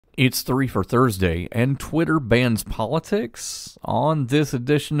It's 3 for Thursday, and Twitter bans politics on this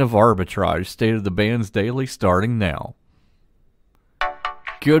edition of Arbitrage, State of the Bands Daily, starting now.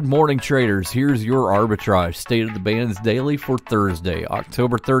 Good morning, traders. Here's your Arbitrage State of the Bands Daily for Thursday,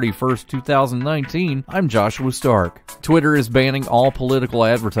 October 31st, 2019. I'm Joshua Stark. Twitter is banning all political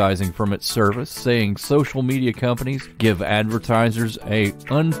advertising from its service, saying social media companies give advertisers an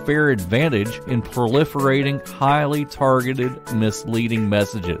unfair advantage in proliferating highly targeted, misleading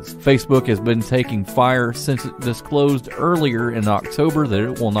messages. Facebook has been taking fire since it disclosed earlier in October that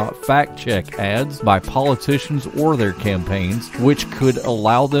it will not fact-check ads by politicians or their campaigns, which could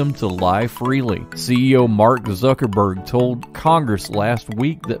allow them to lie freely. CEO Mark Zuckerberg told Congress last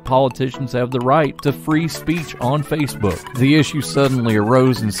week that politicians have the right to free speech on Facebook. The issue suddenly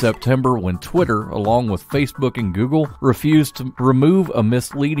arose in September when Twitter, along with Facebook and Google, refused to remove a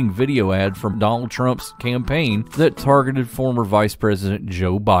misleading video ad from Donald Trump's campaign that targeted former Vice President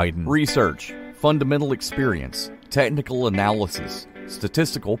Joe Biden. Research, fundamental experience, technical analysis,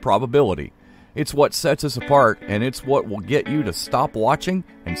 statistical probability. It's what sets us apart, and it's what will get you to stop watching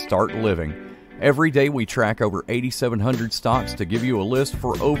and start living. Every day we track over 8,700 stocks to give you a list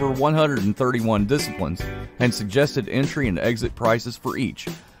for over 131 disciplines and suggested entry and exit prices for each,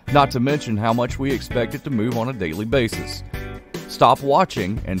 not to mention how much we expect it to move on a daily basis. Stop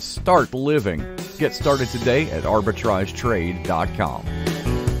watching and start living. Get started today at arbitragetrade.com.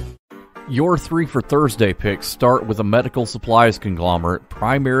 Your 3 for Thursday picks start with a medical supplies conglomerate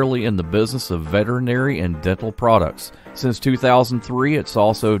primarily in the business of veterinary and dental products. Since 2003, it's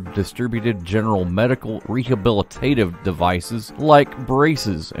also distributed general medical rehabilitative devices like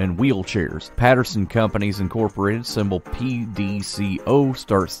braces and wheelchairs. Patterson Companies Incorporated, symbol PDCO,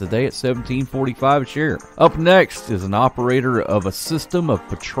 starts today at $17.45 a share. Up next is an operator of a system of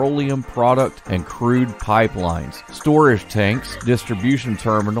petroleum product and crude pipelines, storage tanks, distribution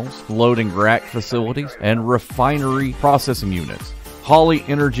terminals, loading rack facilities, and refinery processing units. Holly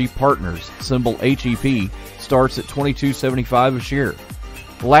Energy Partners, symbol HEP, starts at $22.75 a share.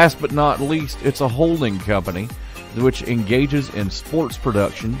 Last but not least, it's a holding company which engages in sports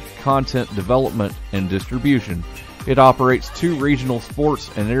production, content development, and distribution. It operates 2 regional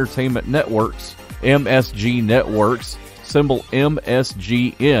sports and entertainment networks, MSG Networks, symbol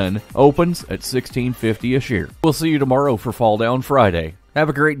MSGN, opens at $16.50 a share. We'll see you tomorrow for Fall Down Friday. Have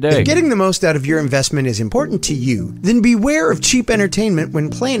a great day. If getting the most out of your investment is important to you, then beware of cheap entertainment when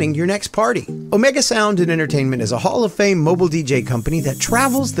planning your next party. Omega Sound and Entertainment is a Hall of Fame mobile DJ company that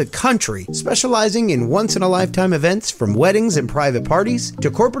travels the country, specializing in once-in-a-lifetime events from weddings and private parties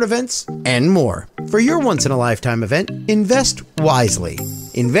to corporate events and more. For your once-in-a-lifetime event, invest wisely.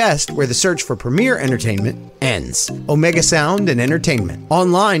 Invest where the search for premier entertainment ends. Omega Sound and Entertainment.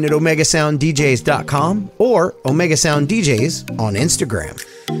 Online at OmegaSoundDJs.com or Omega Sound DJs on Instagram.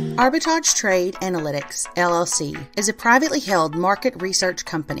 Arbitrage Trade Analytics, LLC, is a privately held market research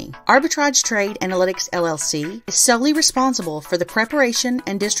company. Arbitrage Trade Analytics, LLC, is solely responsible for the preparation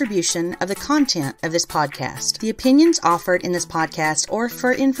and distribution of the content of this podcast. The opinions offered in this podcast are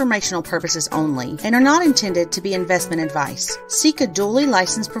for informational purposes only and are not intended to be investment advice. Seek a duly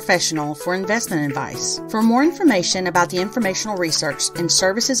licensed professional for investment advice. For more information about the informational research and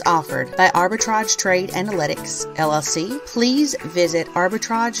services offered by Arbitrage Trade Analytics, LLC, please visit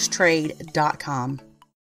arbitragetrade.com.